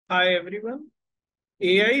Hi everyone.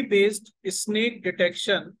 AI-based snake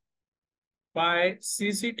detection by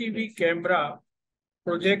CCTV camera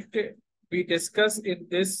project we discuss in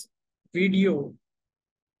this video.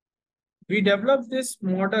 We developed this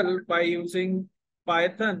model by using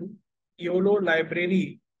Python Yolo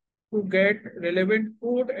library. To get relevant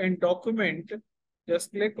code and document,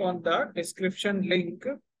 just click on the description link.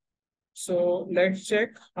 So let's check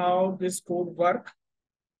how this code works.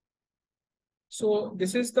 So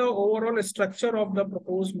this is the overall structure of the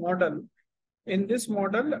proposed model. In this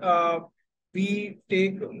model, we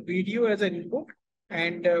take video as an input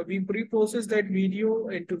and we pre-process that video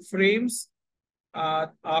into frames.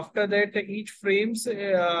 After that, each frames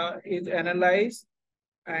is analyzed,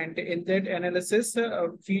 and in that analysis,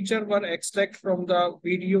 feature were extract from the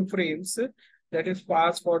video frames that is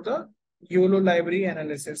passed for the YOLO library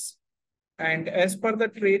analysis. And as per the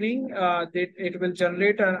training, it will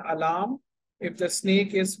generate an alarm if the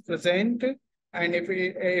snake is present, and if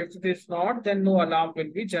it is not, then no alarm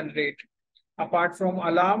will be generated. Apart from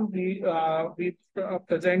alarm, we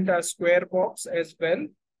present a square box as well,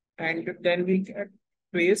 and then we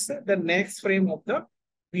trace the next frame of the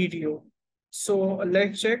video. So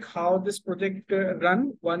let's check how this project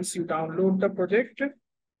run once you download the project.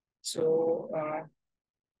 So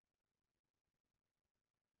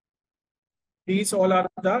these all are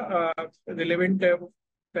the relevant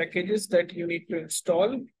packages that you need to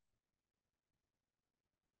install.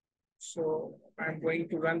 So I'm going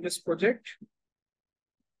to run this project.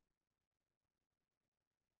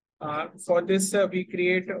 For this, we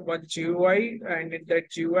create one GUI, and in that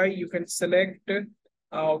GUI, you can select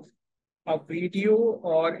a video,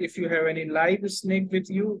 or if you have any live snake with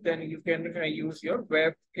you, then you can use your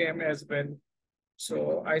webcam as well.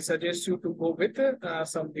 So I suggest you to go with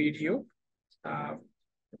some video.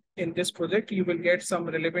 In this project, you will get some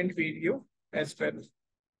relevant video as well.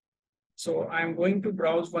 So I'm going to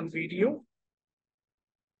browse one video.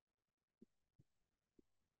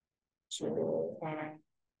 So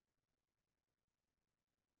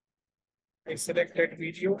I select that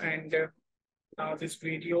video, and now this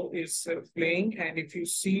video is playing. And if you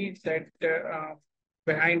see that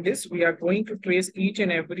behind this, we are going to trace each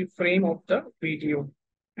and every frame of the video.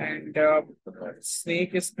 And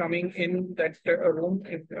snake is coming in that room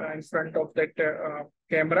in front of that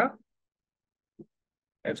camera.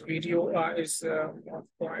 As video is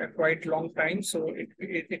quite long time, so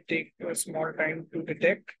it takes a small time to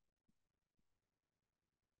detect.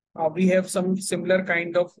 We have some similar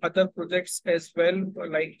kind of other projects as well,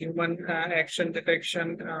 like human action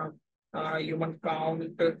detection, human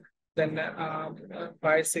count, then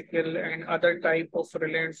bicycle and other type of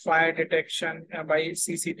relevant fire detection by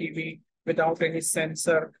CCTV without any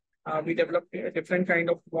sensor. We developed a different kind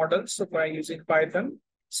of models by using Python.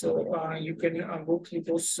 So you can go through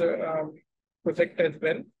those project as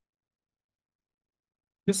well.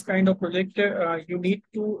 This kind of project, you need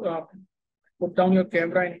to put down your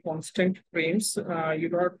camera in constant frames. You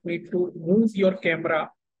don't need to move your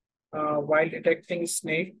camera while detecting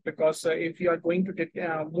snake, because if you are going to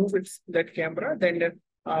move that camera, then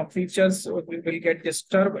the features will get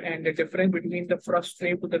disturbed, and the difference between the first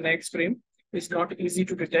frame to the next frame is not easy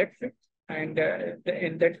to detect. And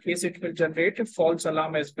in that case, it will generate a false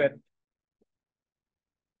alarm as well.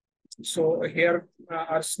 So here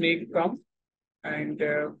our snake come, and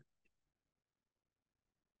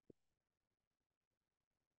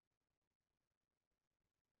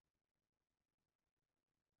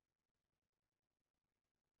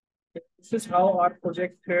this is how our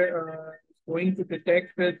project is going to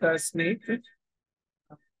detect the snake.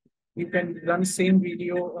 You can run same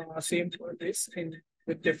video, same for this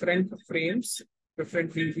with different frames,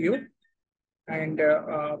 different video, and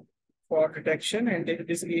for detection. And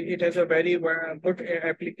it has a very good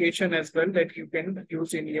application as well that you can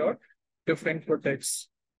use in your different projects.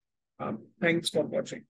 Thanks for watching.